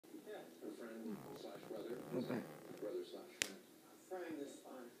Okay. Brother slash friend. Friend is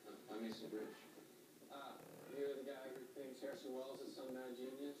fine. I'm Mason Bridge. You're the guy who thinks Harrison Wells is some mad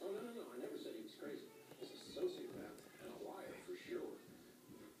genius? Oh, no. I never said he was crazy. He's a sociopath and a liar for sure.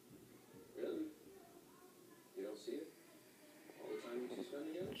 Really? You don't see it? All the time you two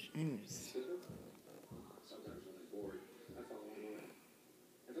spend together? Jeez. Sometimes when I'm bored, I follow him around.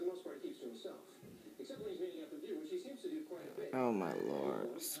 And for the most part, he keeps to himself. Except when he's meeting up with you, which he seems to do quite a bit. Oh my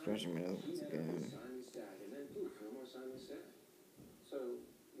lord. Scratching my nose He again. Simon Stagg, and then poof, no more Simon Stagg. So,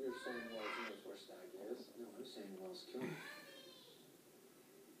 you're saying Wells knows where Stagg is? No, I'm saying Wells killed him.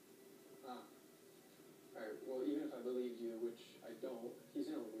 Alright, well, even if I believed you, which I don't, he's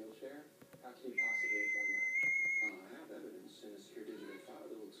in a wheelchair. How could he possibly have done that? I have evidence in a secure digital file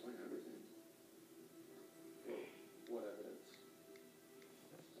that will explain everything. Well, what evidence?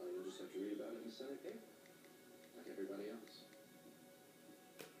 You'll just have to read about it in the Senate paper, like everybody else.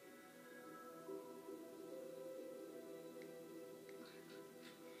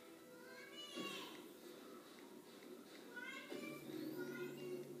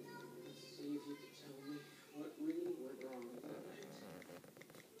 Let's see if you can tell me what really went wrong with that night.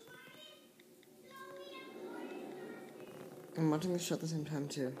 I'm watching the show at the same time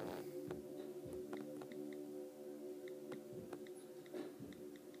too.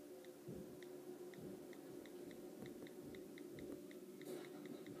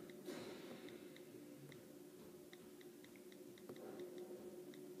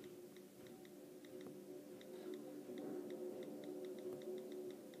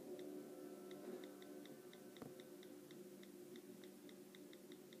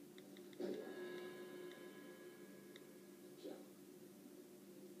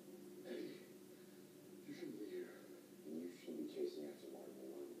 Chasing after more than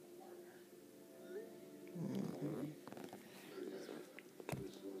one partner.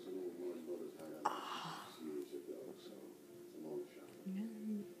 This was an old Martin Brothers hideout years ago, so it's a long shot.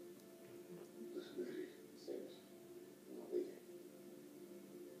 Listen, Eddie. Serious. I'm not leaving.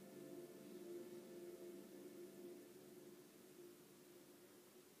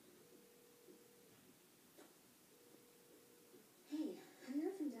 Hey, have you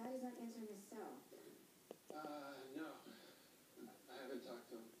heard from Dad? He's not answering his cell. No. I haven't talked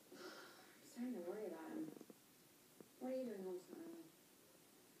to him. I'm starting to worry about him. What are you doing home so early?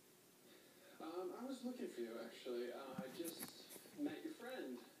 I was looking for you, actually. I just met your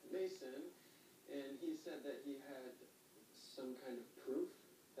friend, Mason, and he said that he had some kind of proof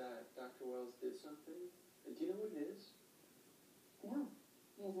that Dr. Wells did something. Do you know what it is? No,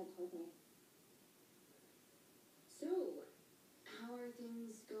 he hasn't told me. So, how are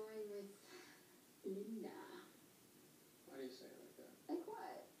things going with Linda? Why do you say it like that? Like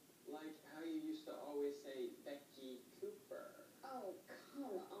what? Like how you used to always say Becky Cooper. Oh,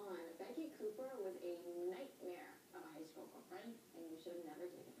 come on. Becky Cooper was a nightmare of a high school girlfriend, and you should have never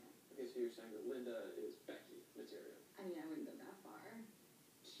dated her. Okay, so you're saying that Linda is Becky material. I mean, I wouldn't go that far.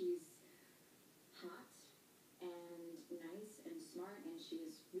 She's hot and nice and smart, and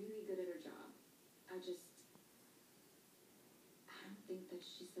she's really good at her job. I don't think that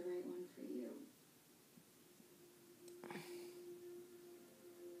she's the right one for you.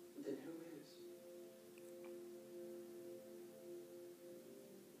 Then who is?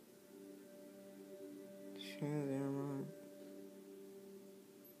 Sure, they're wrong.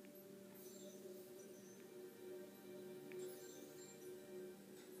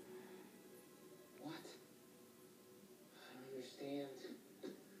 What? I don't understand.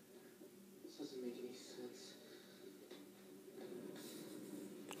 This doesn't make any sense.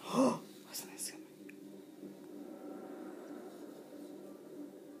 Wasn't this coming?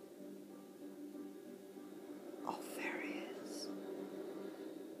 Oh, there he is.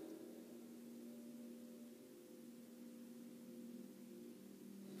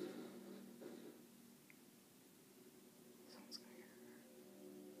 Someone's gonna hear her.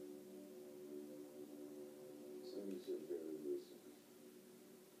 Something you said very recent.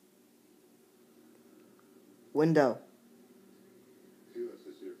 Window. Few less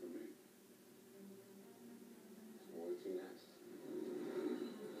this year for me. What to next?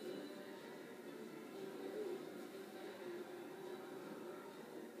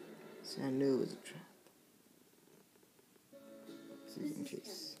 See, I knew it was a trap. Season This is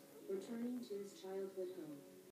case. Kevin, returning to his childhood home.